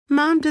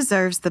Mom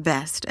deserves the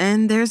best,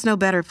 and there's no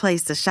better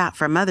place to shop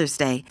for Mother's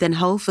Day than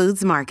Whole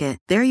Foods Market.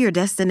 They're your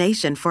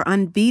destination for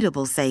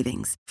unbeatable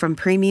savings, from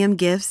premium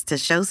gifts to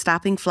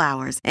show-stopping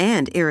flowers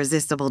and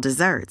irresistible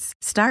desserts.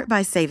 Start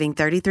by saving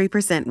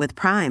 33% with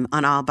Prime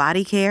on all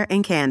body care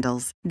and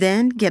candles.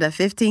 Then get a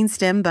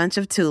 15-stem bunch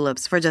of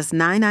tulips for just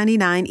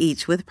 $9.99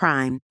 each with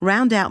Prime.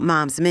 Round out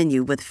Mom's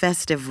menu with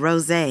festive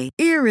rosé,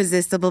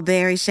 irresistible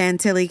berry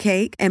chantilly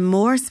cake, and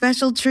more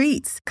special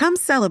treats. Come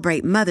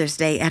celebrate Mother's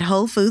Day at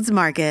Whole Foods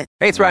Market.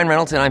 Hey, it's Ryan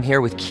Reynolds, and I'm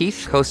here with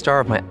Keith, co-star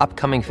of my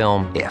upcoming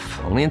film, If,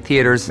 only in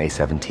theaters May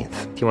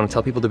 17th. Do you want to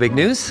tell people the big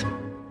news?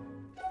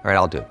 All right,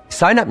 I'll do it.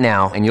 Sign up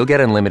now and you'll get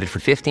unlimited for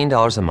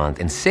 $15 a month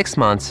and 6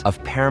 months of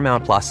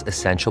Paramount Plus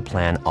Essential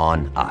Plan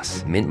on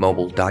us.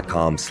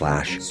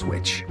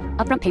 MintMobile.com/switch.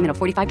 Upfront payment of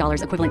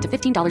 $45 equivalent to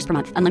 $15 per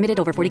month. Unlimited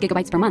over 40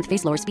 gigabytes per month.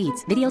 Face lower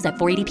speeds. Videos at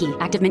 480p.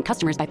 Active Mint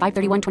customers by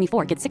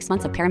 531.24 get 6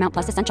 months of Paramount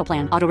Plus Essential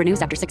Plan. Auto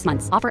renews after 6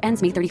 months. Offer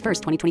ends May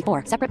 31st,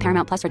 2024. Separate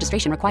Paramount Plus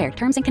registration required.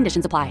 Terms and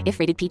conditions apply if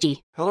rated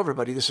PG. Hello,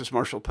 everybody. This is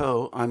Marshall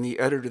Poe. I'm the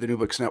editor of the New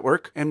Books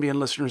Network. NBN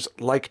listeners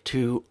like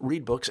to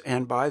read books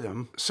and buy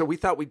them. So we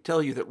thought we'd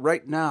tell you that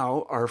right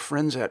now, our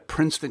friends at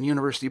Princeton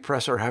University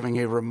Press are having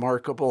a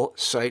remarkable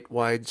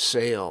site-wide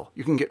sale.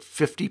 You can get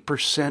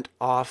 50%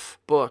 off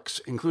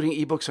books, including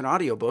ebooks and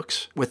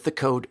audiobooks, with the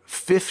code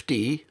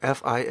 50,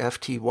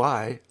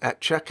 F-I-F-T-Y, at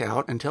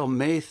checkout until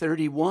May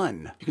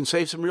 31. You can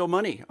save some real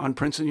money on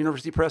Princeton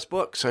University Press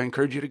books. I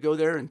encourage you to go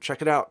there and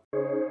check it out.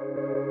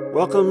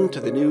 Welcome to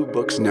the New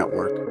Books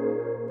Network.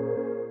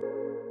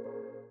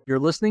 You're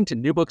listening to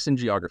New Books in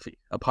Geography,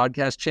 a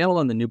podcast channel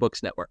on the New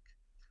Books Network.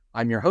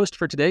 I'm your host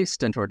for today,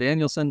 Stentor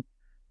Danielson,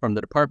 from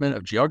the Department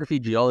of Geography,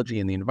 Geology,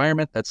 and the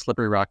Environment at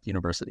Slippery Rock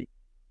University.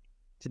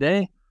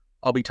 Today,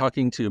 I'll be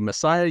talking to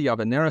Masaya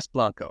Llavaneras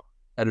Blanco,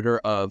 editor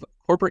of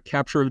Corporate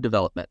Capture of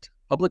Development,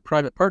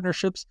 Public-Private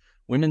Partnerships,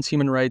 Women's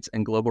Human Rights,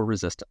 and Global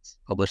Resistance,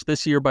 published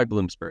this year by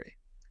Bloomsbury.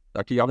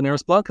 Dr.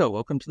 Llavaneras Blanco,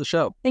 welcome to the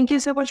show. Thank you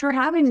so much for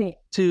having me.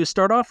 To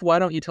start off, why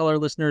don't you tell our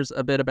listeners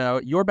a bit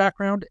about your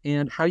background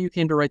and how you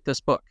came to write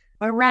this book?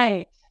 All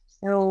right.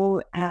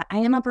 So I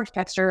am a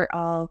professor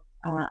of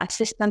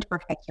Assistant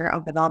Professor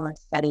of Development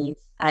Studies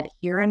at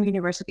Huron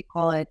University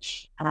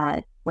College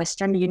at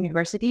Western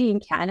University in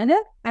Canada.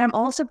 And I'm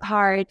also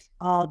part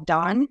of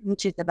DAWN,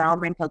 which is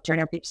Development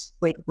Alternatives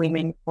with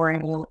Women for a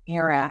New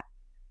Era,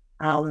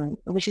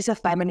 which is a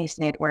feminist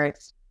network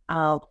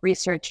of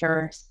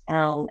researchers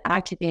and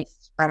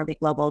activists from the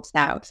Global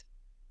South.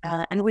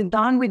 And with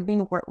DAWN,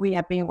 we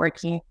have been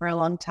working for a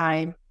long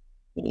time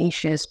in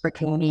issues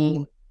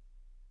pertaining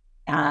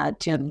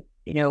to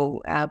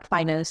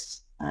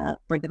finance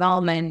for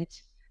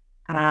development,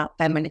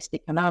 feminist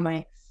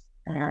economics,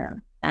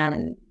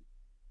 and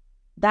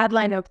that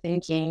line of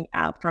thinking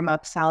from a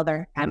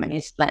Southern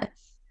feminist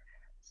lens.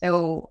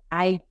 So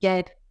I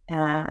get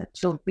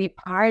to be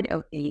part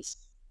of this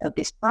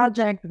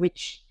project,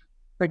 which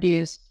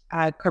produced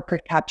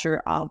Corporate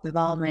Capture of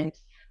Development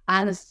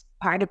as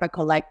part of a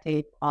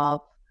collective of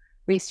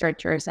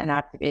researchers and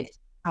activists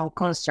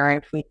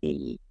concerned with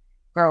the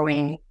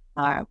growing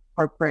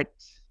corporate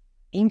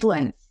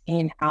influence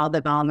in how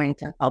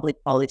development and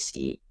public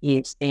policy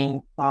is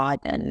being thought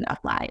and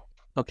applied.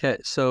 Okay,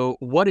 so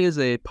what is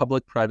a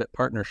public-private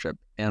partnership,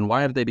 and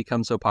why have they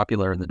become so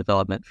popular in the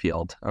development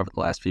field over the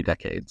last few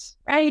decades?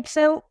 Right,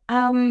 so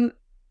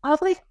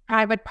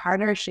public-private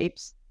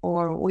partnerships,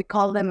 or we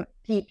call them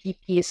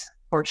PPPs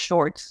for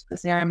short,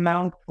 because they're a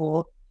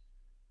mouthful,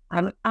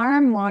 are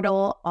a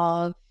model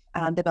of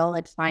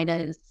development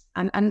finance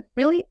and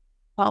really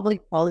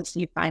public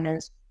policy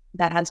finance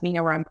that has been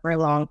around for a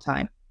long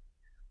time.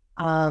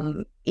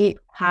 It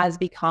has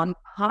become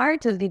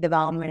part of the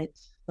development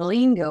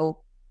lingo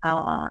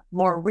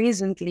more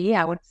recently,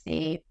 I would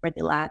say, for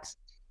the last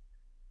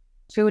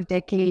 2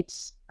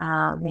 decades,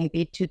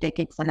 maybe 2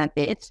 decades and a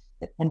bit,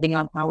 depending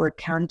on how we're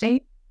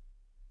counting.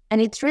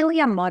 And it's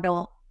really a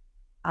model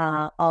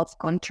of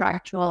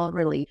contractual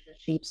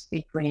relationships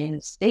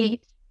between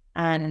state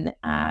and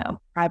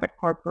private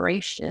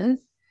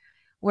corporations,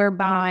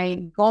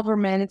 whereby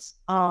governments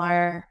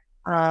are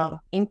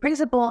in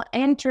principle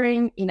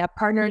entering in a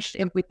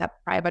partnership with a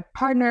private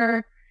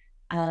partner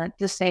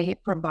to say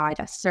provide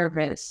a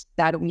service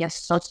that we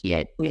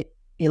associate with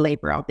the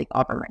labor of the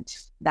government.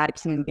 That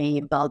can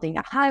be building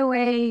a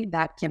highway,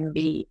 that can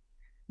be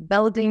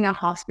building a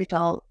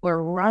hospital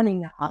or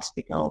running a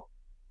hospital.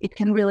 It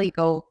can really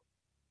go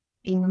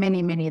in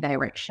many, many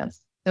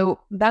directions.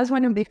 So that's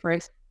one of the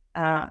first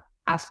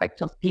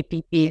aspects of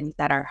PPPs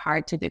that are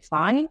hard to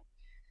define,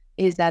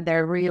 is that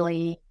they're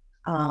really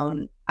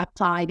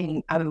applied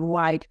in a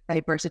wide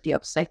diversity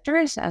of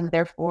sectors and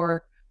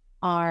therefore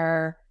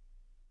are,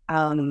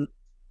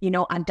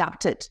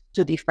 adapted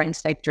to different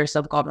sectors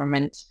of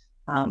government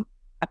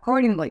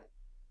accordingly.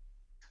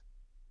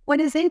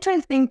 What is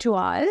interesting to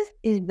us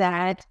is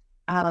that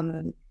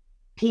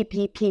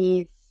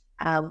PPPs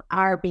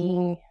are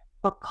being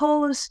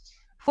proposed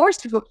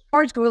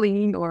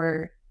forcefully,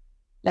 or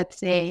let's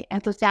say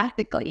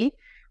enthusiastically,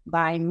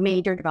 by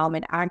major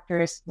development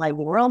actors like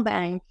World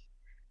Bank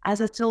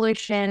as a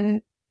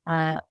solution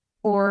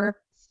for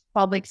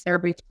public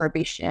service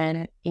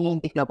provision in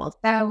the Global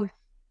South,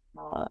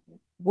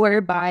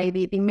 whereby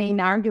the main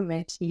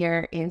argument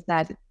here is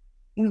that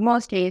in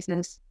most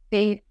cases,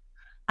 states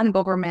and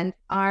governments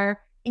are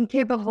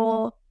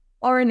incapable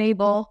or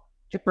unable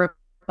to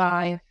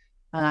provide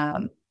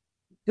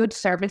good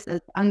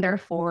services, and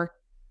therefore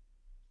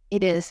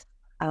it is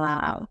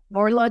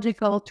more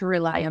logical to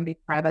rely on the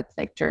private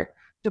sector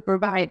to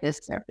provide this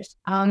service.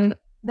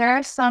 There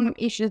are some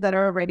issues that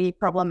are already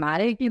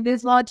problematic in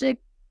this logic.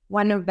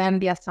 One of them,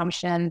 the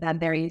assumption that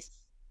there is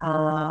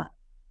a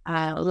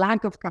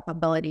lack of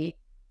capability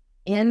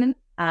in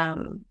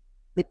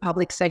the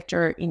public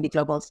sector in the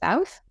Global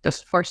South.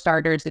 Just for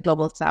starters, the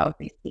Global South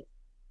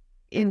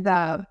is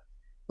a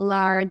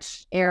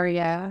large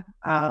area.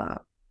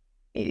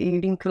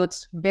 It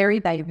includes very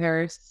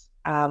diverse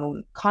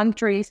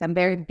countries and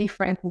very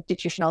different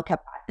institutional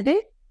capacity,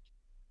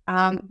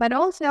 but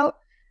also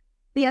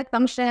the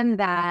assumption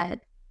that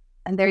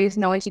there is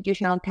no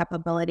institutional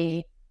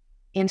capability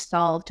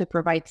installed to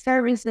provide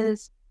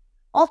services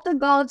also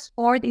goes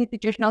for the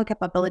institutional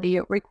capability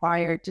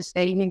required to,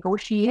 say,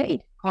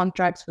 negotiate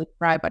contracts with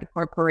private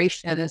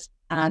corporations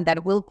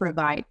that will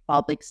provide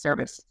public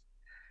services.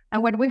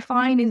 And what we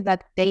find is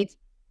that states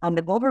and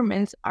the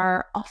governments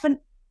are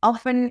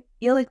often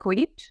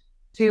ill-equipped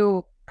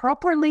to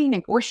properly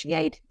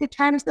negotiate the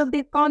terms of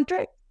these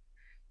contracts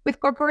with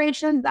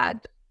corporations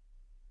that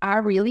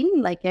are really,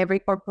 like every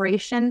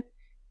corporation,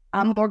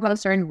 more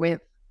concerned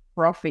with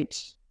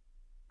profit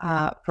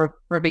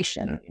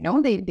provision.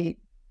 The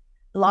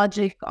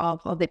logic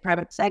of the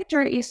private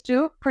sector is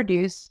to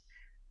produce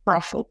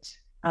profit,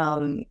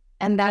 and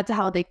that's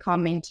how they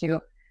come into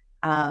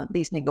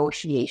these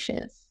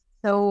negotiations.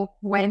 So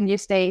when you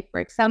say,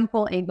 for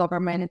example, a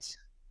government,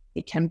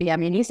 it can be a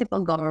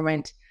municipal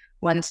government,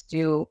 wants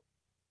to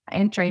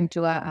enter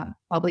into a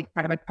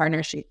public-private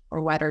partnership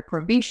or water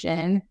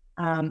provision,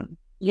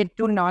 you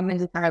do not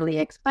necessarily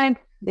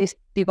expect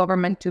the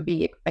government to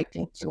be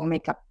expecting to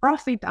make a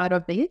profit out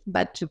of this,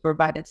 but to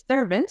provide a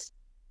service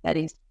that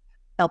is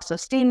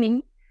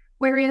self-sustaining,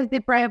 whereas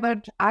the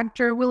private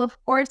actor will, of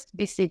course,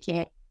 be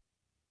seeking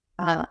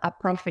a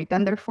profit,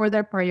 and therefore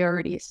their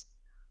priorities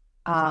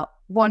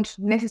won't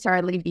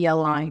necessarily be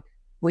aligned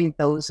with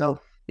those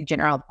of the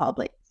general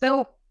public.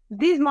 So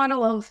this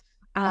model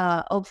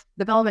of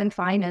development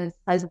finance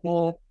has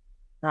been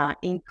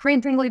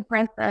increasingly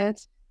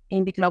present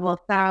in the Global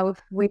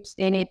South. We've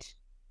seen it,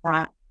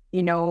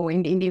 in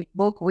the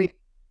book we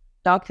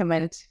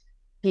document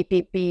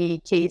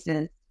PPP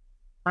cases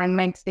from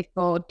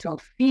Mexico to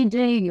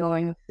Fiji,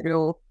 going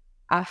through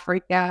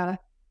Africa,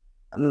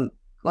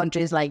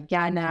 countries like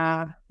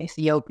Ghana,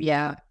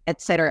 Ethiopia,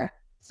 etc.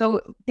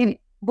 So the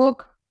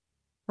book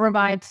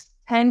provides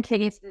 10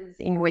 cases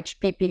in which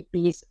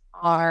PPPs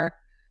are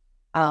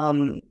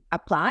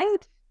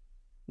applied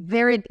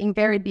in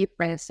very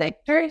different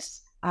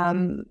sectors,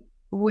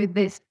 with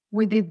this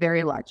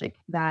very logic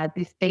that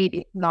the state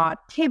is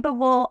not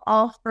capable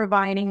of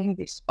providing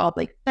these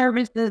public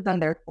services,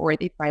 and therefore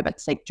the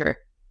private sector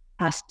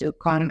has to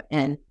come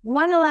in.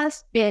 One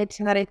last bit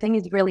that I think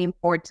is really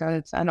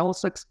important and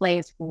also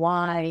explains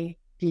why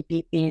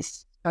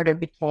PPPs sort of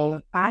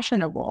became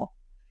fashionable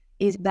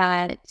is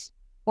that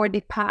for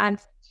the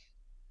past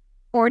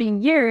 40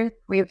 years,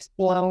 we've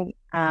seen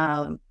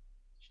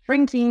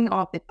shrinking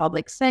of the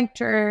public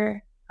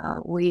sector.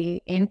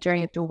 We enter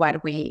into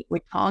what we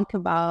talk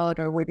about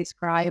or we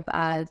describe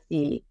as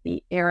the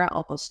era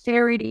of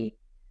austerity,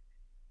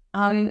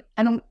 and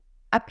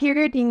a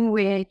period in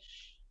which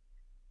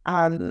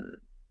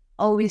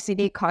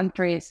OECD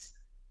countries,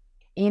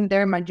 in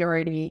their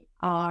majority,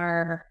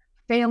 are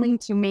failing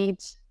to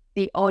meet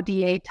the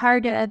ODA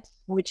target,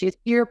 which is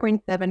 0.7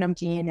 of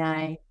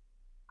GNI,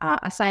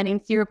 assigning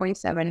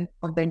 0.7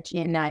 of their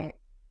GNI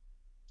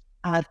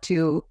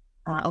to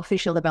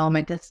official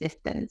development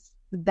assistance.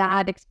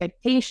 That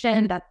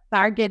expectation, that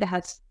target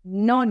has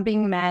not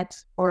been met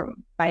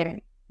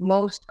by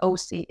most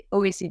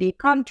OECD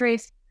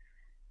countries.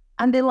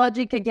 And the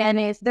logic again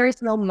is there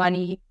is no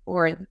money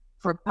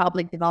for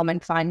public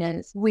development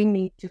finance. We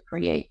need to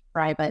create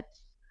private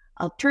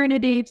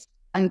alternatives,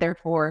 and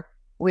therefore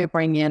we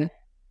bring in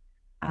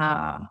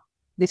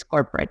these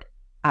corporate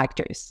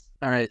actors.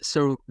 All right.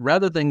 So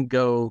rather than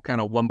go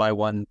kind of one by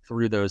one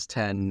through those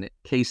 10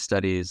 case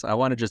studies, I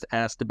want to just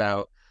ask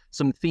about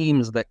some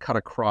themes that cut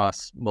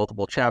across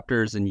multiple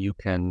chapters, and you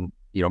can,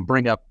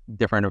 bring up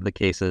different of the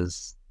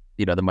cases,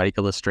 that might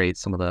illustrate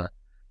some of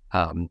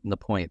the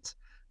points.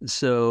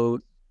 So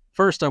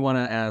first, I want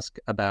to ask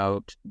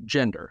about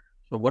gender.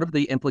 So what have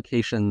the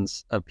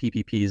implications of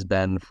PPPs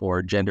been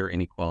for gender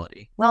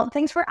inequality? Well,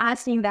 thanks for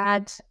asking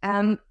that.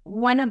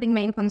 One of the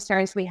main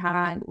concerns we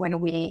had when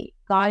we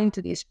got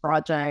into this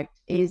project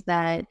is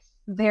that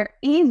there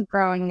is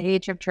growing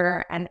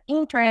literature and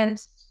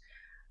interest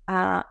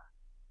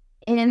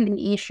in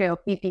the issue of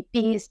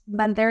PPPs,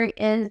 but there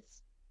is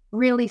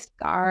really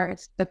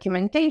scarce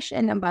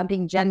documentation about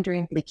the gender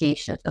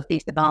implications of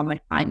this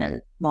development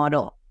finance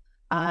model.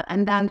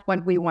 And that's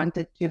what we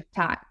wanted to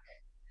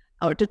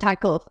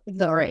tackle.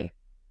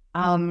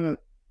 Um,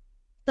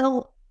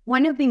 so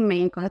one of the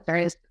main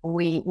concerns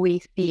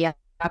we see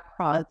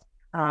across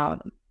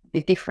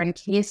the different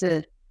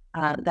cases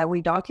that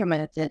we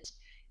documented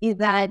is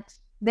that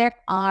there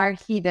are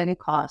hidden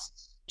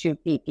costs to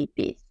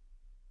PPPs.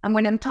 And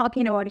when I'm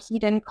talking about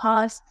hidden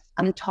costs,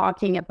 I'm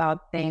talking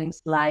about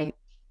things like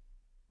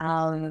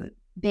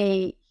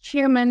the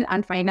human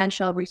and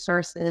financial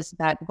resources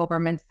that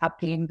governments have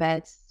to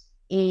invest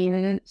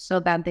in so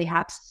that they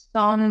have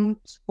some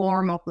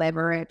form of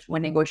leverage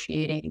when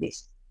negotiating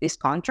these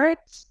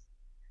contracts.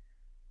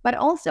 But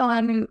also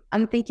I'm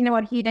thinking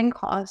about hidden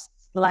costs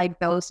like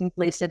those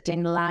implicit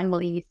in land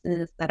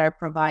leases that are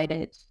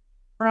provided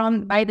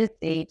by the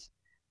state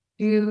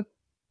to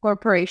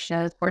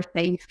corporations for,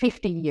 say,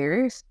 50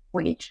 years,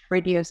 which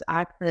reduce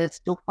access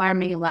to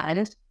farming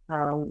land.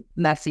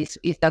 That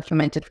is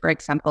documented, for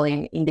example,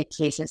 in the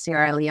case of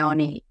Sierra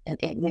Leone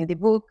in the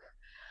book.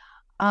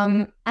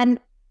 And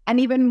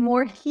even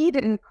more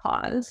hidden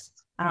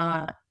cost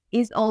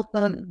is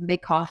also the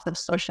cost of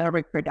social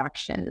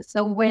reproduction.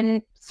 So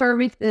when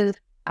services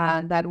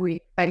that we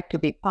expect to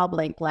be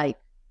public, like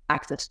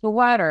access to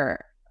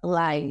water,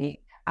 like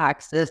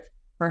access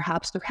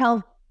perhaps to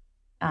health,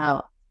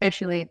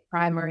 especially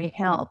primary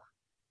health,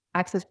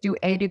 access to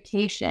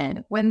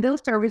education, when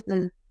those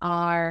services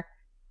are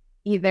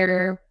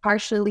either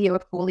partially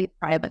or fully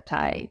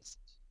privatized,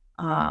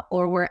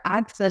 or where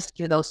access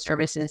to those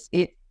services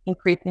is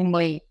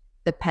increasingly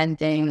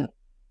depends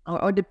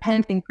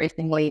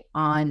increasingly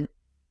on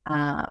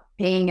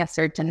paying a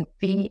certain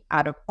fee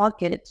out of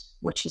pocket,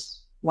 which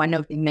is one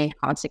of the main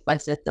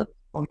consequences of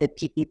the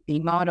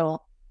PPP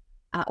model.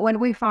 What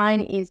we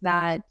find is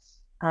that,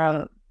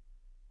 of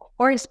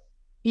course,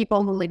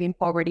 people who live in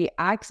poverty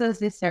access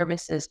these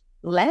services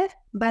less,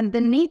 but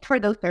the need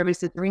for those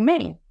services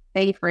remain.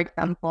 Say, for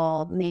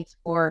example, needs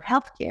for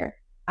healthcare.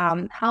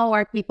 How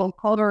are people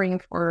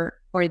covering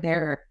for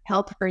their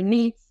healthcare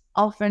needs?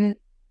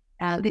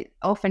 This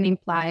often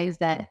implies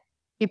that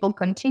people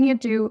continue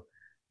to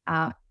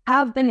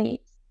have the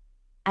needs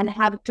and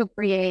have to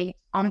create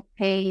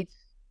unpaid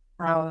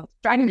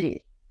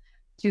strategies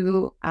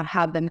to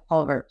have them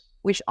covered,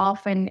 which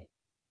often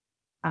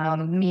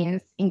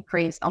means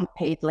increased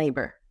unpaid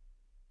labor.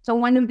 So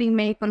one of the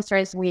main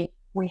concerns we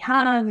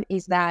have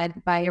is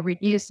that by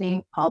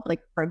reducing public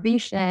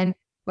provision,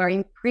 we're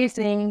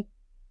increasing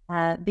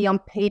the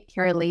unpaid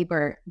care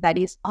labor that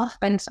is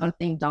often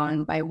something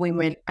done by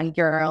women and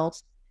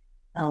girls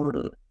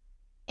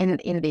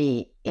in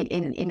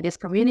these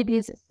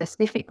communities,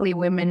 specifically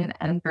women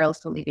and girls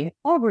who live in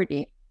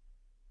poverty,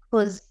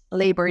 whose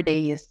labor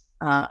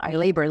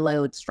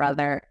loads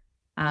rather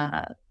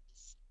are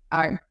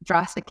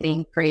drastically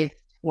increased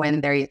when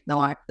there is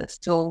no access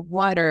to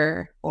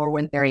water or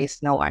when there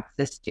is no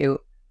access to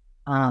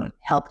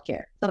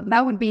healthcare. So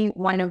that would be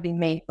one of the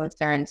main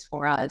concerns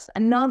for us.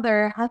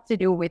 Another has to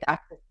do with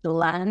access to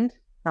land.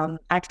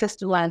 Access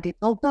to land is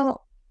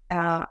also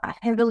a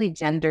heavily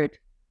gendered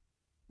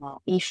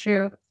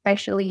issue,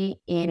 especially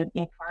in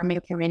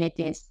farming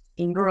communities,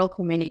 in rural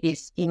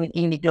communities, in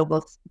the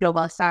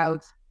global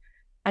South.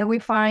 And we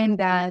find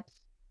that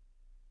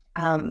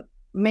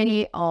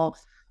many of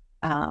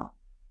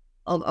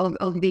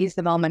these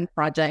development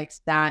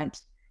projects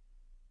that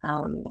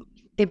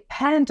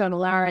depend on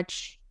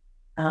large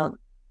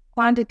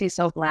quantities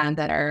of land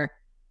that are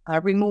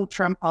removed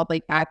from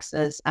public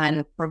access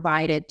and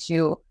provided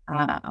to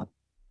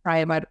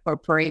private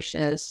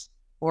corporations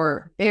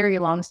for very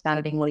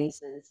long-standing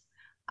leases,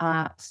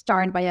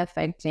 start by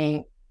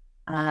affecting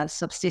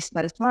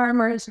subsistence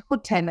farmers, who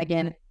tend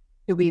again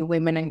to be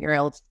women and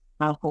girls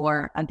who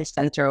are at the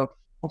center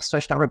of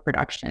social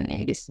reproduction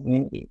in these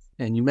communities.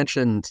 And you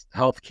mentioned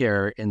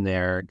healthcare in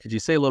there. Could you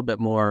say a little bit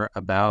more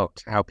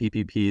about how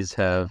PPPs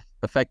have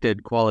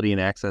affected quality and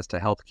access to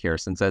healthcare,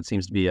 since that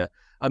seems to be a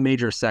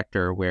major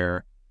sector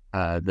where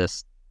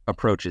this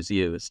approach is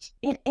used?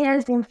 It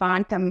is, in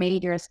fact, a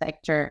major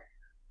sector.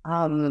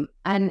 And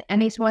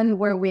it's one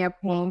where we are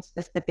paying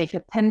specific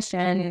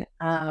attention.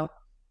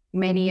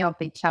 Many of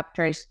the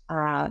chapters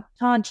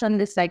touch on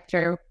the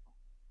sector.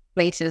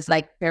 Places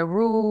like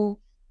Peru,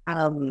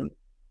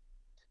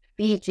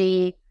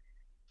 Fiji,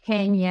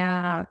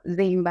 Kenya,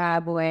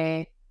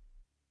 Zimbabwe,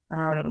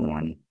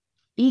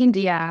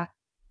 India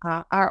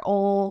are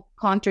all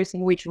countries in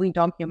which we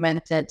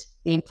documented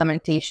the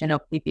implementation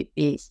of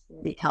PPPs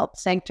in the health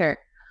sector.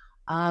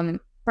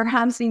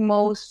 Perhaps the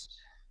most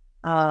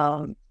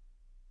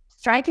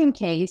striking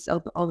case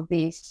of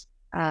this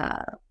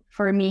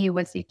for me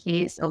was the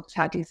case of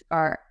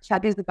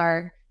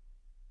Chhattisgarh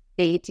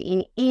state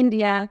in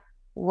India,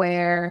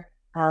 where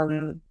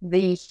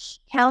the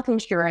health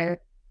insurance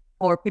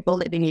for people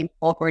living in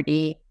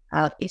poverty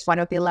is one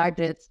of the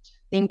largest.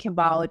 Think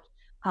about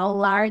how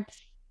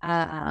large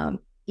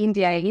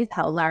India is,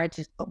 how large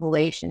its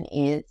population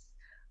is.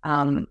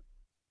 The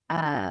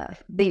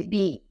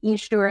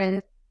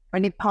insurance or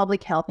the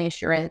public health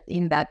insurance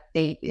in that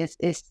state is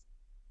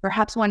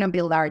perhaps one of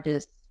the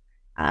largest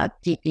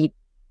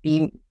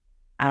PPP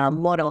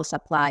models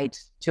applied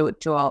to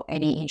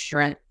any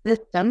insurance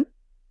system.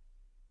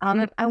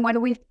 And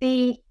what we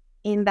see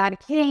in that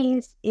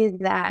case is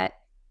that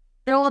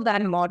through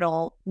that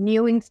model,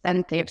 new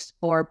incentives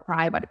for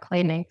private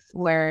clinics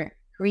were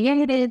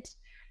created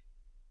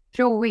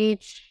through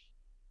which,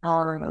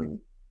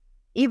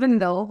 even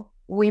though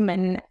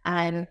women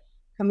and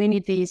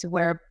communities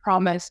were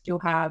promised to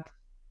have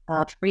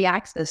free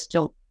access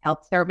to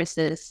health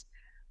services,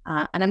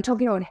 and I'm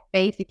talking about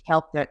basic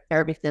health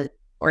services,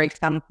 for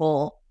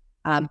example,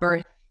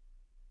 birth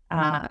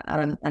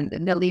and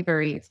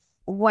deliveries.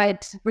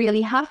 What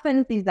really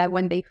happens is that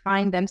when they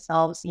find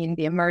themselves in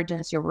the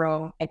emergency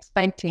room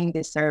expecting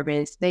this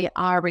service, they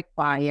are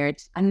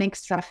required an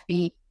extra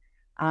fee.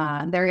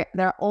 There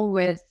are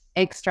always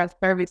extra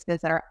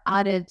services that are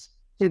added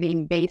to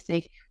the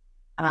basic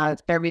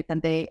service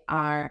that they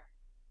are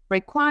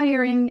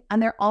requiring,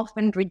 and they're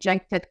often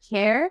rejected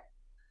care.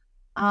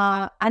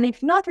 And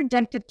if not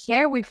rejected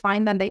care, we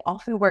find that they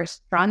often were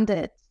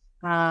stranded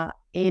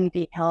in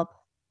the health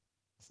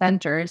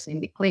centers,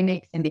 in the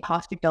clinics, in the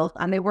hospitals,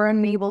 and they were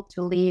unable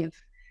to leave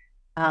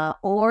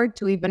or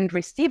to even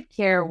receive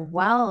care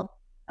while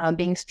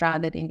being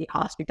stranded in the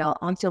hospital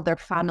until their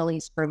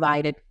families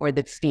provided for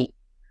the fee.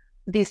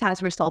 This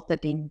has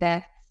resulted in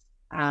deaths,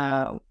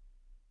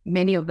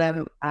 many of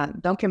them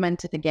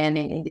documented again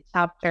in the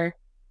chapter.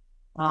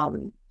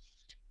 I'm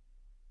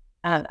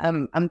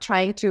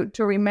trying to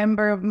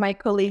remember my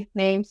colleagues'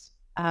 names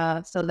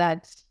so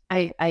that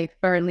I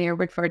fairly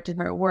refer to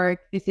her work.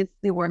 This is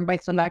the work by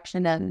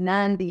Selection and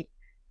Nandi.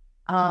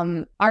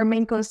 Our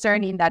main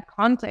concern in that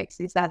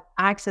context is that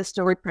access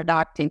to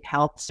reproductive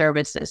health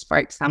services, for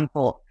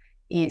example,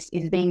 is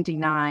being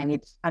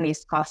denied and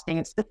is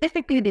costing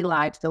specifically the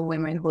lives of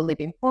women who live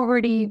in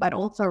poverty, but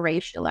also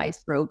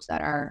racialized groups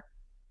that are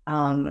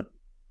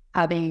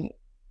having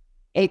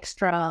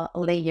extra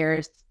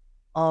layers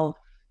of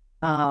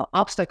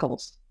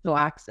obstacles to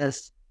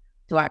access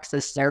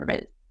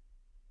service.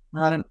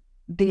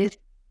 This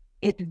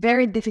it's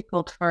very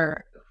difficult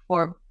for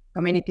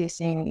communities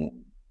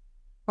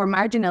for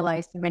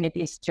marginalized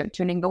communities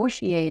to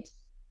negotiate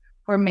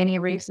for many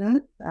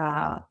reasons,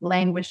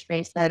 language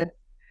reasons,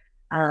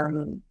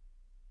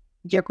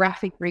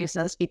 geographic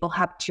reasons. People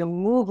have to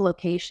move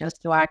locations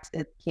to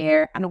access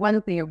care, and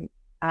once they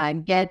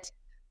get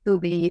to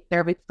the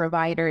service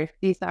provider,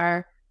 these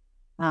are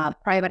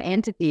private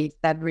entities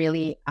that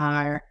really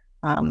are,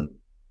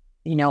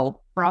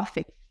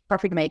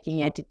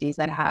 profit-making entities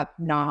that have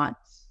not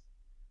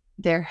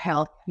their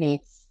health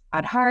needs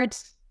at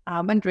heart,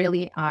 and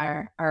really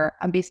are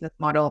a business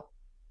model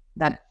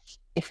that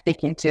is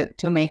seeking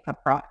to make a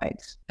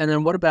profit. And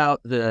then what about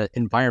the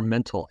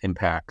environmental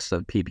impacts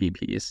of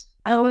PPPs?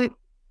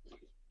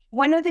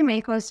 One of the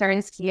main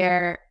concerns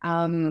here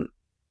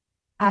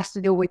has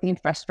to do with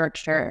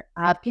infrastructure.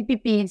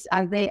 PPPs,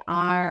 as they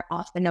are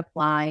often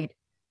applied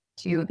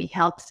to the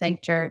health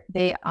sector,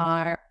 they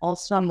are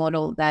also a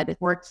model that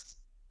works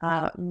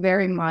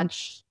very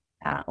much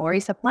or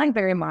is applied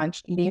very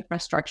much in the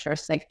infrastructure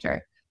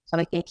sector. So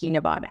I'm thinking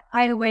about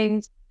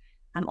highways.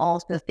 I'm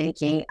also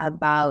thinking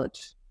about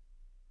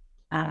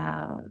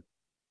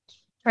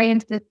train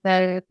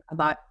systems,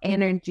 about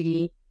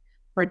energy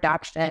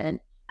production.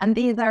 And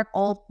these are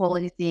all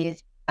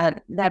policies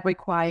that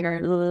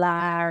require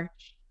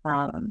large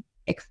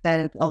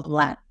extent of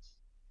land.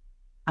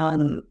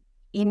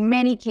 In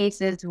many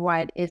cases,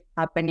 what is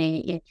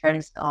happening in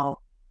terms of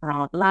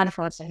land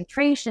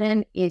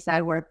concentration is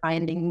that we're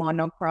finding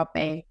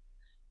monocropping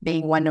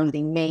being one of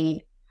the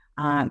main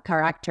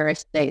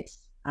characteristics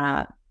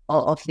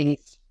of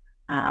these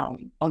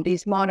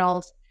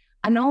models,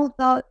 and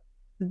also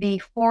the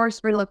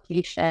forced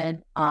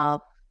relocation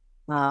of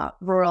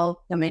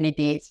rural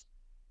communities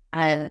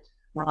and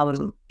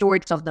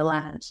stewards of the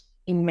land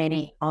in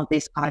many of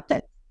these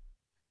contexts.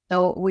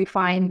 So we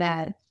find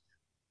that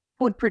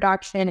food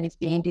production is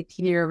being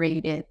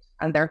deteriorated,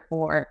 and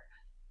therefore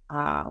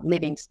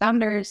living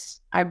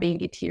standards are being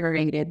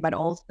deteriorated, but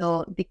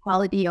also the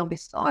quality of the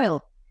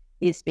soil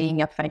is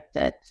being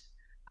affected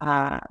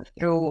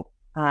through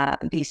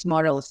these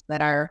models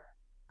that are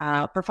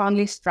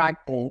profoundly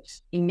extractive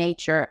in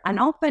nature and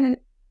often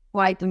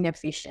quite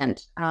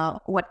inefficient.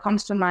 What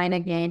comes to mind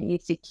again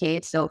is the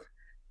case of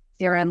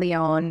Sierra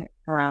Leone,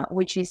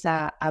 which is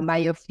a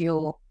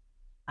biofuel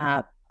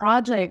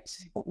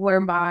project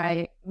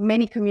whereby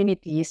many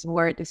communities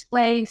were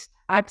displaced,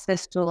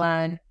 access to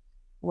land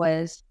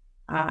was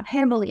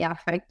heavily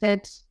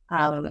affected.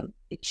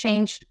 It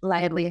changed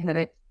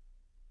livelihood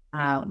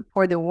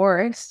for the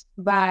worse,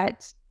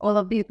 but all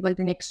of this was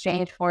in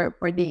exchange for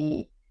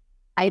the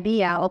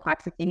idea of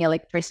accessing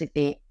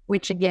electricity,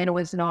 which again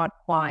was not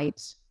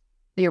quite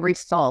the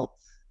result.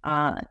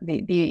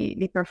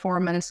 The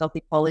performance of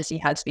the policy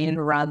has been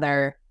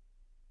rather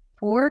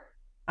poor.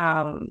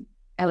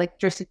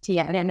 Electricity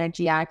and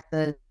energy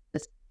access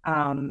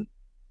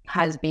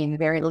has been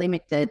very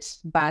limited,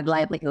 but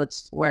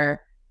livelihoods were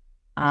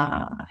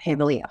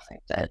heavily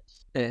affected.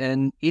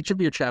 And each of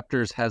your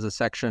chapters has a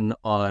section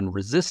on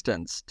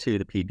resistance to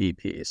the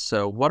PPPs.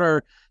 So what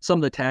are some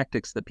of the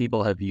tactics that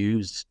people have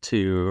used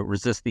to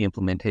resist the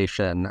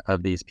implementation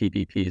of these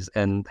PPPs,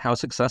 and how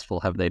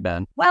successful have they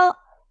been? Well,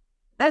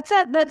 that's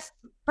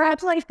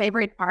perhaps my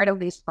favorite part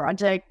of this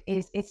project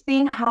is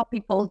seeing how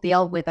people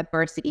deal with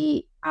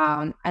adversity,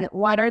 and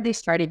what are the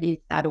strategies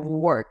that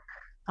work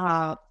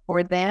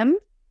for them,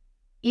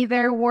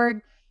 either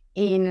work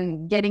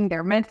in getting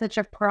their message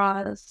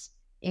across,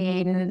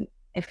 in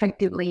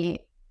effectively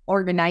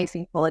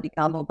organizing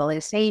political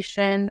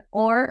mobilization,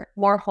 or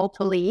more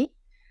hopefully,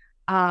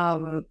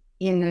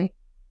 in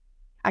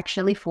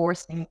actually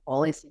forcing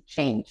policy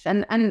change.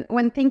 And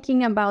when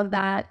thinking about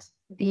that,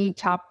 the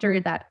chapter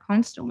that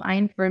comes to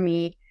mind for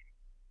me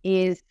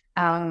is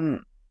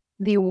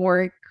the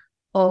work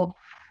of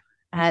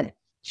Shifa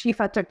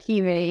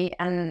Tokiwe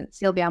and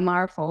Sylvia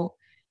Marfo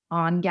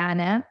on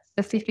Ghana,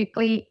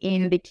 specifically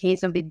in the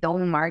case of the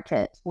Dome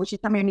Market, which is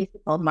a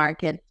municipal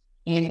market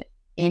in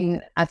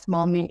a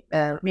small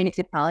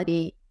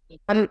municipality.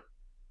 The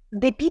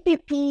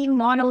PPP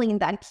model in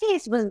that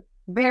case was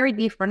very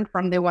different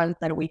from the ones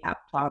that we have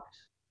talked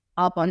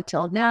up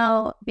until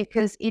now,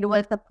 because it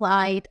was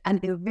applied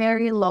at the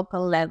very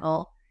local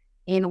level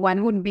in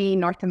what would be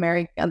North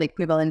America the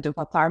equivalent of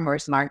a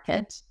farmer's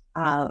market,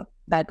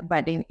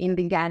 but in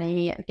the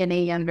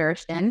Ghanaian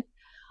version,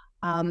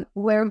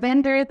 where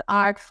vendors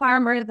are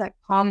farmers that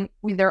come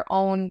with their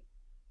own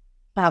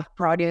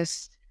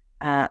produce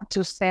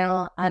to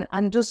sell,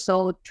 and do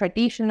so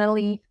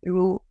traditionally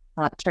through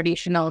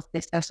traditional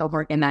systems of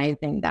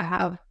organizing that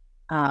have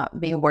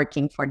been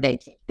working for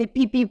decades. The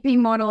PPP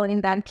model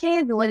in that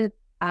case was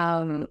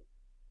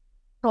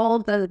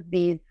told as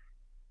this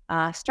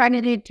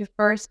strategy to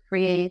first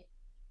create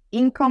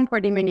income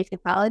for the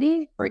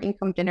municipality, for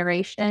income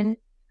generation,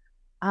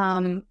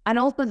 and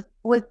also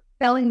was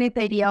selling this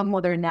idea of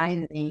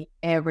modernizing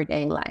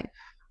everyday life.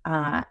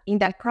 In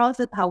that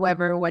process,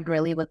 however, what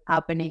really was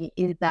happening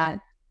is that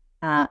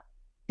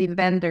the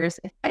vendors,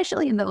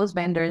 especially those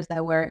vendors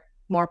that were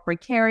more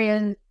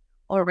precarious,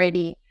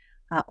 already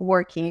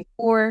working,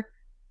 or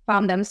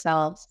found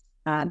themselves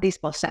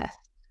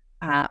dispossessed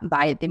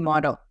by the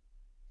model.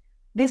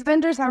 These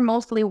vendors are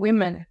mostly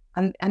women,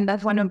 and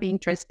that's one of the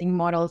interesting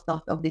models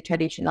of the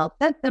traditional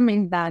system,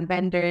 is that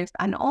vendors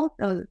and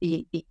also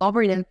the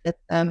governance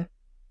system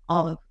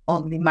of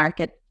the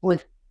market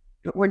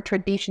were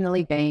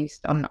traditionally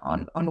based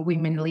on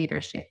women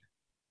leadership.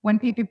 When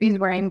PPPs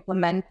were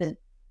implemented,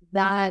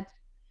 that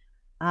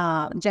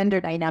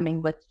gender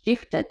dynamic was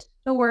shifted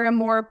toward a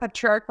more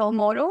patriarchal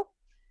model.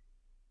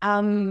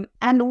 And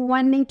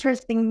one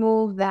interesting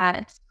move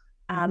that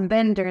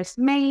vendors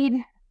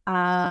made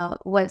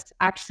was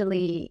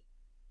actually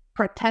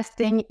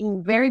protesting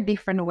in very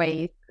different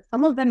ways.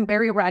 Some of them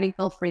very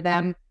radical for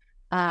them.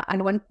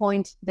 At one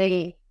point,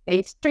 they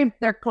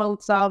stripped their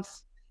clothes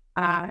off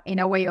in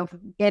a way of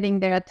getting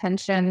their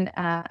attention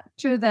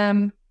to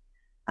them.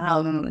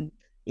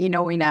 In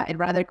a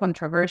rather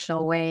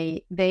controversial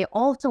way. They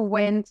also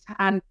went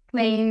and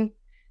claimed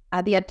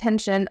the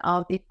attention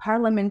of the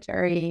parliament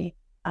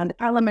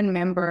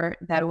member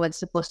that was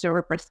supposed to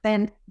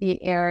represent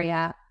the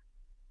area,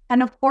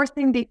 and of course,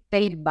 they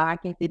stayed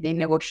back into the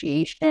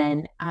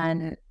negotiation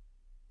and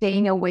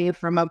staying away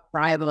from a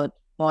private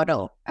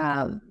model,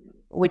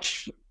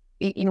 which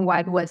in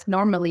what was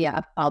normally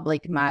a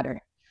public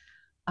matter.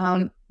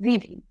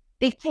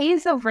 The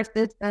case of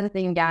resistance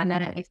in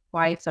Ghana is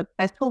quite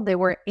successful. They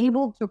were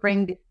able to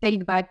bring the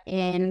state back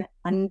in,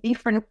 and a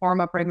different form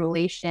of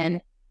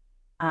regulation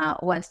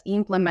was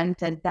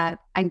implemented that,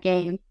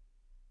 again,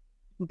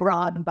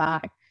 brought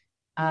back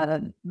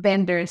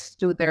vendors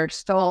to their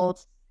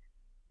stalls,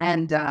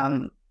 and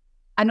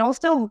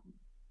also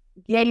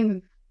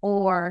gave,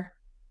 or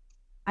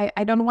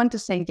I don't want to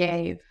say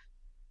gave,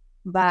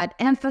 but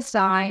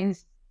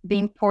emphasized the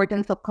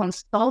importance of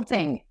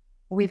consulting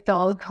with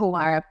those who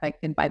are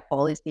affected by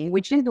policy,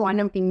 which is one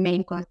of the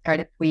main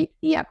concerns we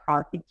see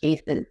across the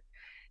cases.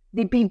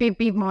 The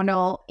PPP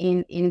model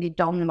in the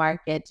Dome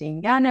market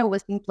in Ghana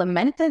was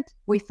implemented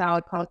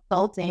without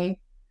consulting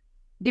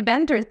the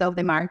vendors of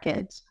the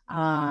market,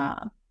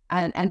 and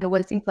it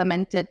was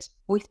implemented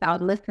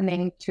without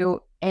listening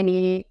to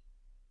any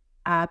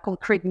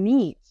concrete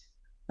needs.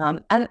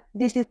 And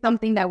this is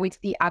something that we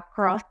see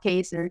across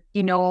cases,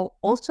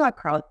 also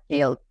across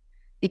scales.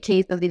 The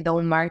case of the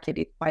Dome market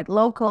is quite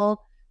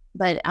local,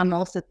 but I'm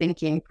also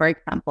thinking, for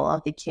example,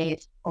 of the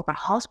case of a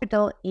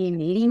hospital in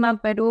Lima,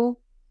 Peru,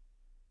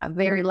 a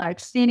very large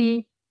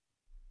city,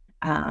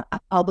 a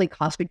public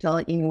hospital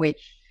in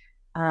which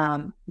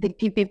the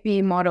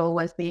PPP model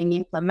was being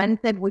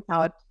implemented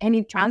without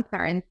any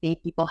transparency.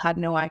 People had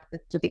no access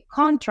to the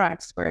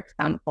contracts, for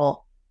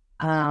example.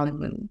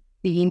 The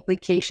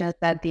implications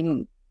that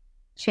the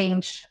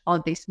change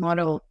of this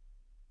model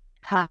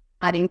had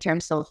in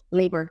terms of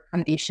labor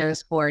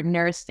conditions for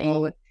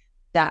nursing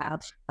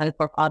staff and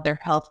for other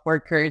health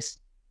workers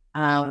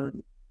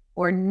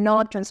were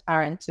not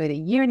transparent to the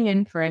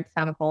union, for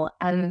example,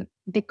 and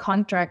the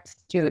contracts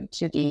to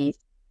these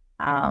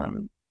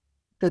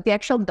to the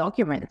actual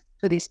documents,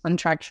 to this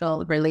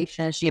contractual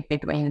relationship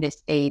between the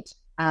state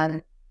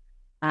and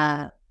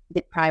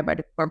the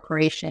private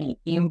corporation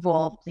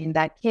involved in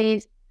that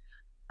case,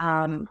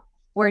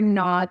 were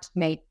not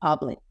made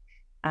public.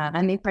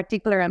 And in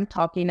particular, I'm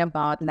talking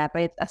about la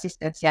Red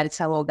Asistencial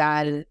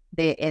Saludal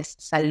de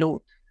Salud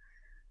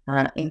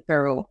in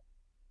Peru.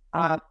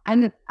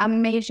 And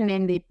I'm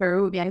mentioning the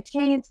Peruvian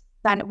case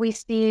that we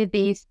see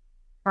this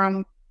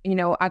from,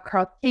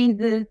 across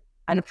cases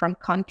and from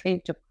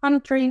country to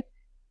country.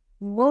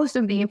 Most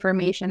of the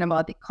information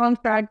about the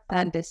contract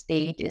that the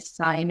state is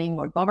signing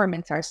or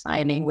governments are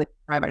signing with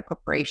private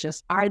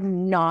corporations are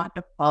not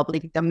a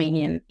public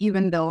domain,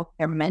 even though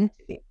they're meant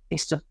to be.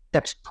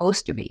 They're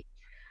supposed to be.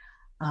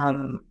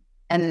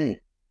 And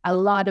a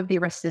lot of the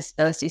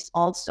resistance is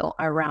also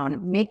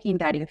around making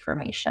that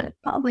information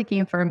public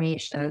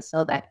information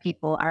so that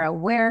people are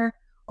aware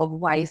of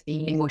what is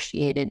being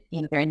negotiated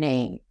in their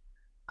name.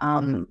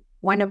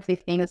 One of the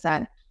things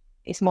that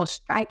is most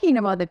striking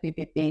about the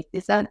PPP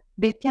is that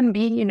this can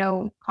be,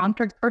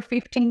 contracts for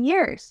 15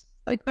 years.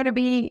 So it's going to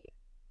be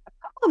a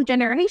couple of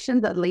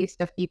generations, at least,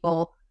 of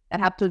people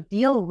that have to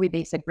deal with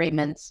these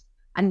agreements,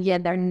 and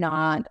yet they're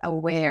not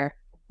aware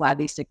of what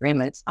these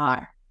agreements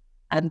are.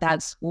 And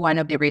that's one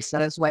of the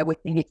reasons why we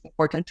think it's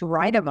important to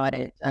write about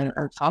it and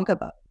talk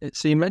about it.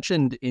 So you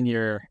mentioned in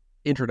your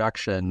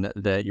introduction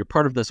that you're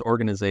part of this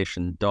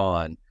organization,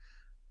 Dawn.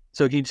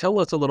 So can you tell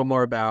us a little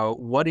more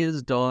about what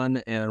is Dawn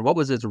and what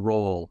was its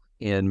role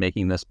in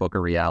making this book a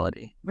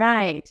reality?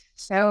 Right.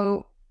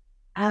 So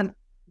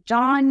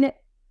Dawn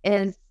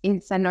is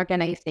an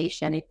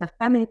organization. It's a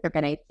feminist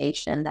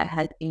organization that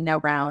has been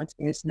around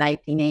since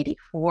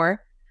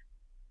 1984.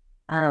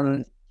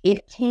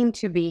 It came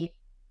to be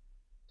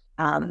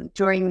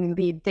during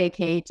the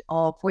decade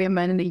of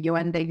women, the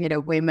UN decade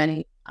of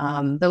women,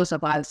 those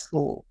of us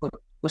who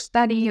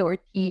study or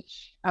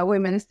teach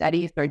women's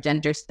studies or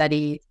gender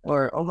studies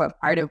or are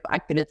part of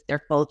activist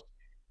circles,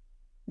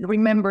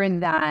 remembering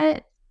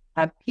that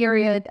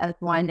period as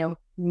one of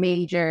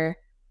major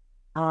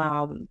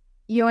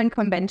UN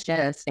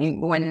conventions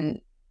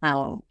when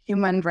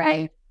human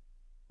rights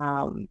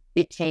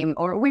became,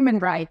 or women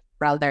rights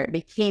rather,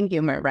 became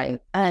human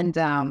rights. And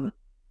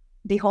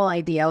the whole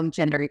idea of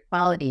gender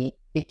equality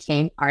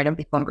became part of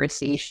the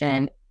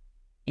conversation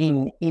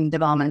in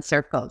development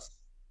circles.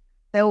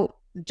 So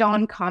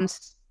Dawn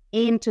comes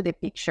into the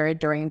picture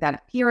during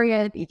that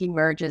period. It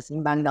emerges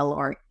in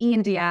Bangalore,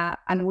 India,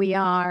 and we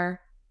are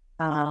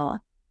a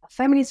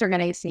feminist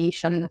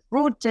organization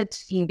rooted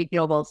in the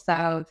Global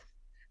South,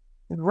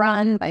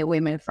 run by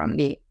women from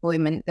the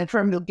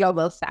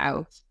Global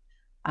South.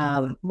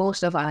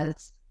 Most of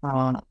us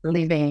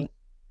living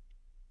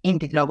in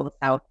the Global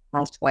South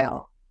as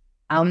well.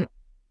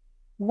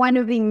 One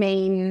of the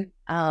main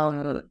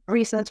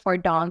reasons for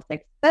Dawn's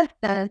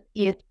existence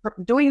is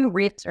doing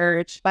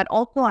research, but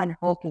also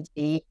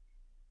advocacy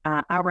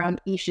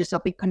around issues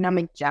of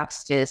economic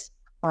justice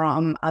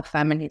from a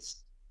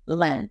feminist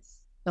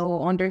lens.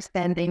 So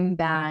understanding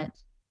that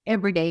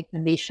everyday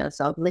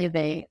conditions of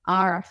living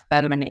are a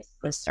feminist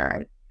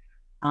concern,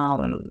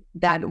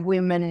 that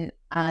women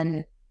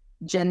and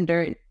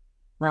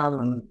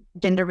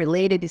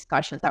gender-related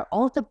discussions are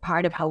also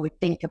part of how we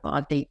think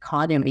about the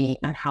economy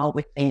and how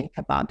we think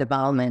about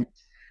development.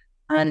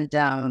 And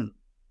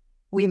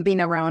we've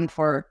been around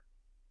for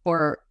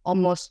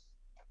almost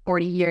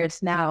 40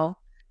 years now,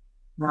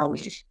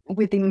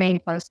 with the main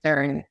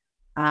concern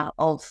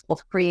of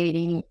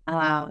creating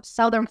a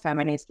Southern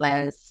feminist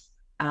lens,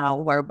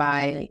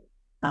 whereby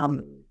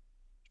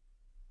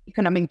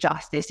economic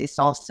justice is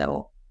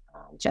also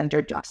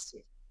gender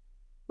justice.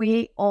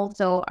 We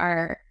also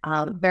are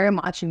very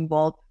much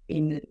involved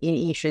in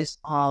issues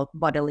of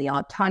bodily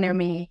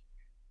autonomy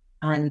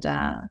and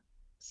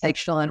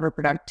sexual and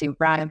reproductive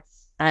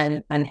rights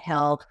and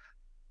health,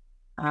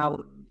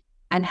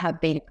 and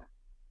have been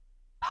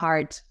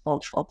part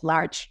of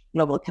large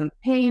global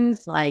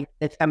campaigns like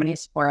the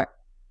Feminists for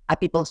a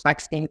People's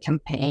Vaccine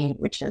campaign,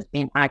 which has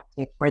been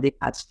active for the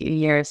past few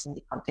years in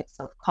the context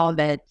of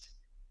COVID,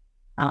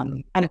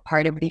 and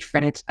part of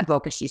different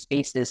advocacy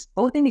spaces,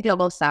 both in the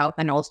Global South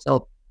and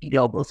also the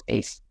global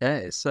space.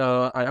 Okay,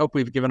 so I hope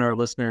we've given our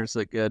listeners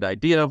a good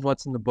idea of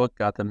what's in the book,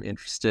 got them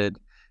interested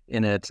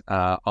in it.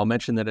 I'll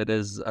mention that it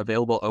is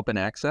available open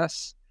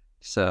access,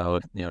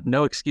 so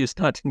no excuse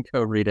not to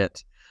go read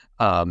it.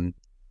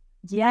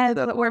 Yes,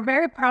 we're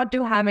very proud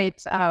to have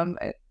it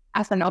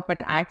as an open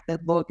access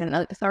book.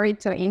 And sorry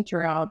to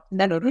interrupt,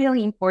 that's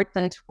really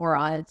important for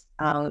us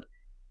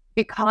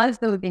because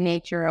of the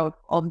nature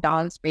of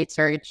Dawn's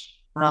research.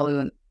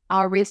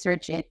 Our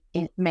research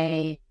is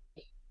made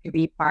to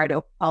be part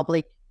of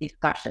public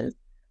discussions.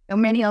 So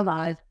many of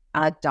us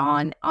at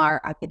Dawn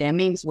are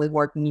academics. We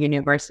work in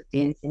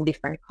universities in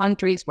different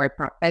countries. We're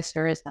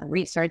professors and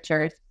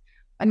researchers,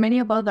 and many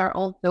of us are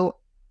also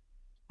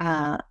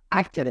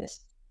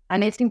activists.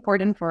 And it's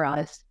important for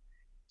us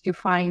to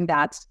find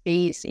that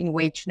space in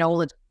which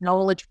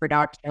knowledge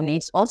production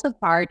is also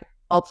part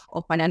of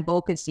an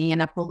advocacy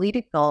and a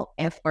political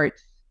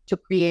effort to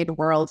create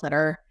worlds that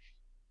are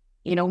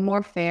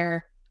more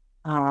fair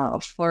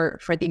for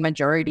the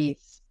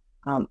majorities.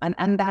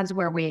 And that's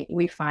where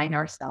we find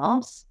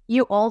ourselves.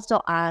 You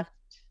also asked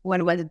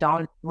what was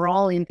Dawn's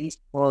role in this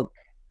book,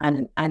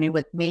 and it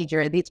was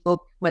major. This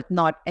book was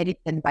not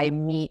edited by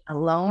me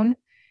alone.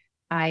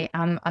 I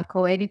am a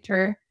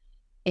co-editor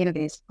in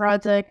this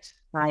project.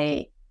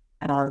 I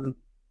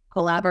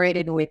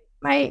collaborated with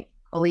my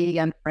colleague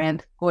and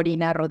friend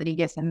Corina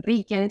Rodríguez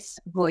Enríquez,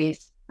 who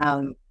is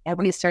a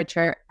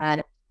researcher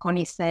at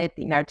CONICET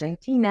in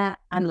Argentina,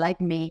 and like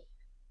me,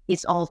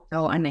 is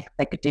also an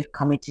executive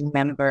committee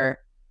member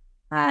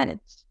at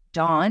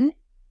Dawn.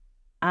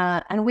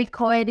 And we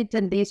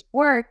co-edited this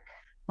work,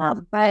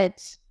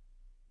 but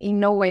in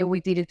no way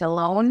we did it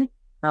alone.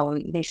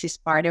 This is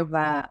part of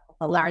a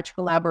large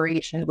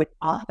collaboration with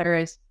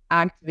authors,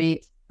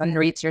 activists, and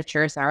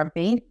researchers are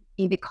based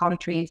in the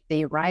countries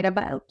they write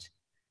about.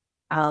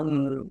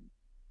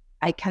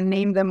 I can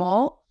name them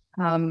all.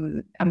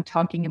 I'm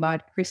talking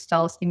about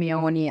Crystal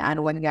Simeoni and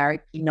Wangari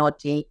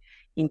Kinoti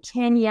in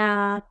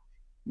Kenya,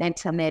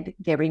 Netanet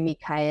Gary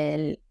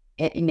Michael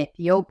in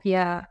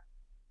Ethiopia,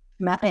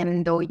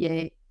 Mariam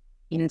Ndoye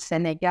in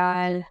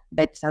Senegal,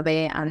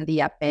 Betsabe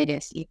Andia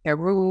Perez in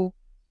Peru,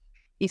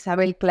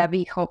 Isabel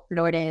Clavijo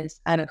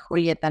Flores and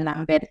Julieta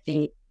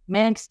Lamberti,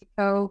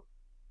 Mexico,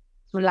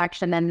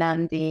 Sulakshana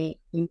Nandi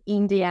in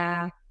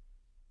India,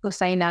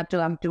 Husainatu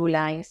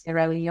Abdullah in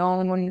Sierra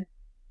Leone,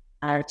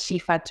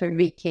 Chifa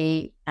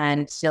Turvike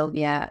and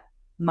Sylvia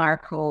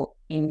Marco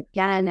in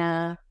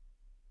Ghana,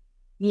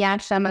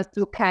 Nyasha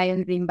Masuka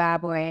in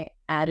Zimbabwe,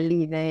 and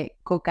Live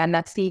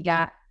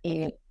Kokanasiga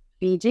in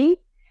Fiji.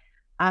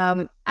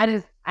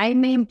 I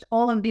named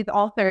all of these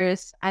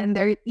authors, and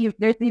there's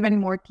even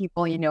more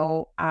people,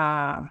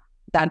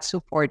 that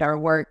support our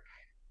work.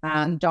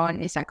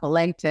 Dawn is a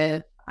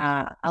collective.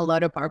 A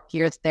lot of our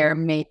peers there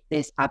made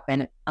this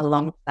happen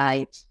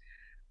alongside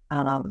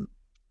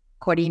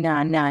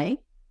Corina and I.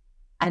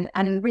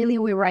 And really,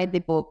 we write the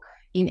book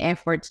in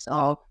efforts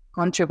of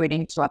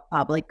contributing to a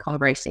public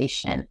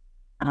conversation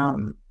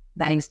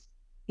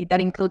that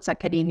includes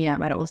academia,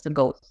 but also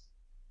goes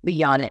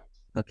beyond it.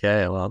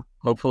 Okay, well,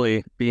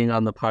 hopefully being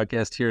on the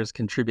podcast here has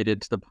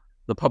contributed to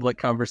the public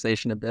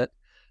conversation a bit.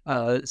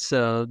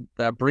 So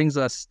that brings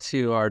us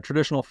to our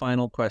traditional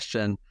final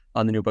question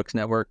on the New Books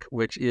Network,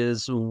 which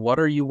is, what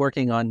are you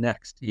working on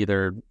next,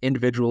 either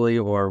individually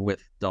or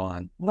with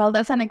Dawn? Well,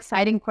 that's an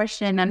exciting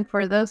question. And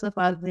for those of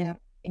us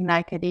in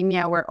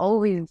academia, we're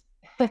always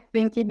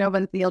thinking of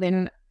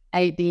unveiling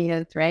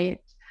ideas,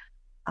 right?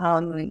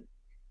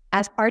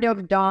 As part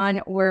of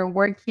Dawn, we're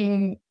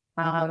working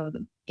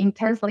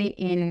intensely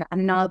in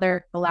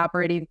another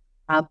collaborative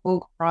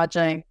book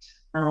project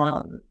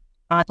on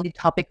the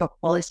topic of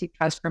policy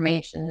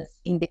transformations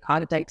in the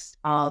context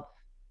of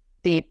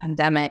the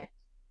pandemic.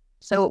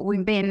 So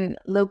we've been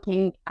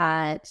looking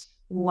at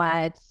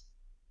what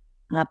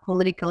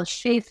political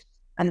shifts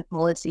and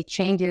policy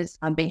changes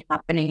have been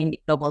happening in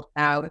the Global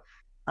South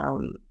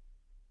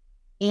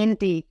in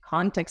the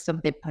context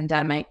of the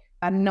pandemic,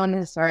 but not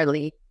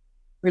necessarily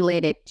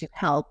related to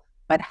health,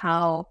 but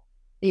how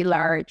the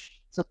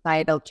large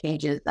societal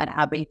changes that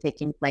have been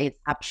taking place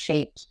have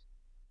shaped,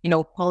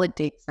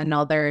 politics and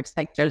other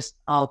sectors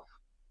of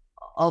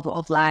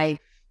life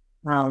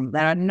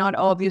that are not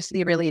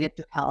obviously related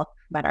to health,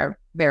 but are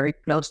very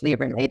closely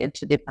related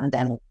to the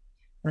pandemic.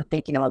 We're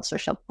thinking about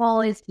social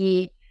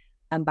policy,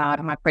 about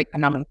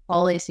macroeconomic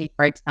policy,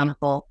 for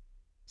example.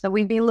 So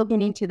we've been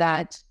looking into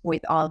that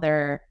with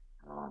other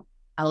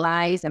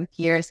allies and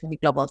peers in the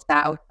Global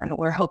South, and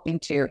we're hoping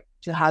to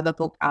have a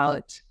book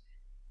out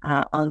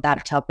on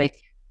that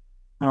topic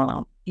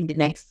in the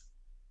next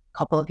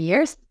couple of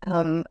years.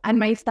 And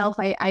myself,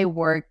 I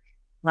work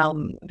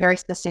very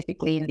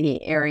specifically in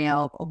the area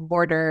of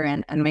border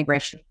and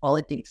migration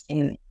politics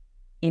in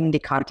the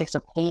context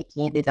of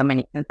Haiti and the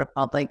Dominican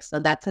Republic. So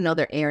that's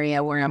another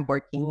area where I'm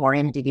working more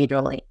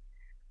individually.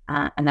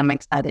 And I'm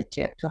excited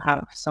to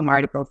have some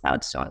articles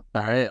out soon.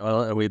 All right.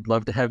 Well, we'd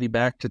love to have you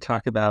back to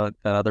talk about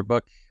that other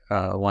book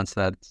once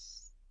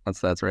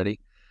that's ready.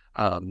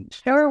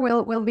 Sure,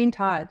 we'll be in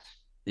touch.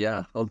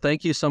 Yeah. Well,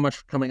 thank you so much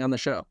for coming on the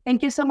show.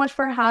 Thank you so much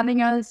for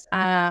having us.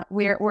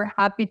 We're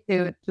happy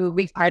to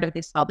be part of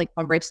this public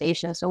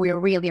conversation. So we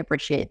really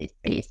appreciate this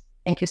space.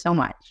 Thank you so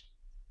much.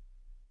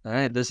 All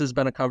right. This has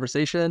been a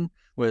conversation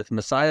with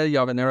Masaya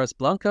Llavaneras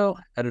Blanco,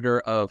 editor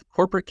of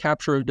Corporate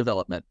Capture of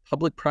Development,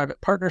 Public-Private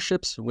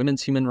Partnerships,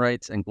 Women's Human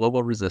Rights, and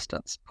Global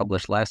Resistance,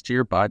 published last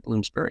year by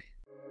Bloomsbury.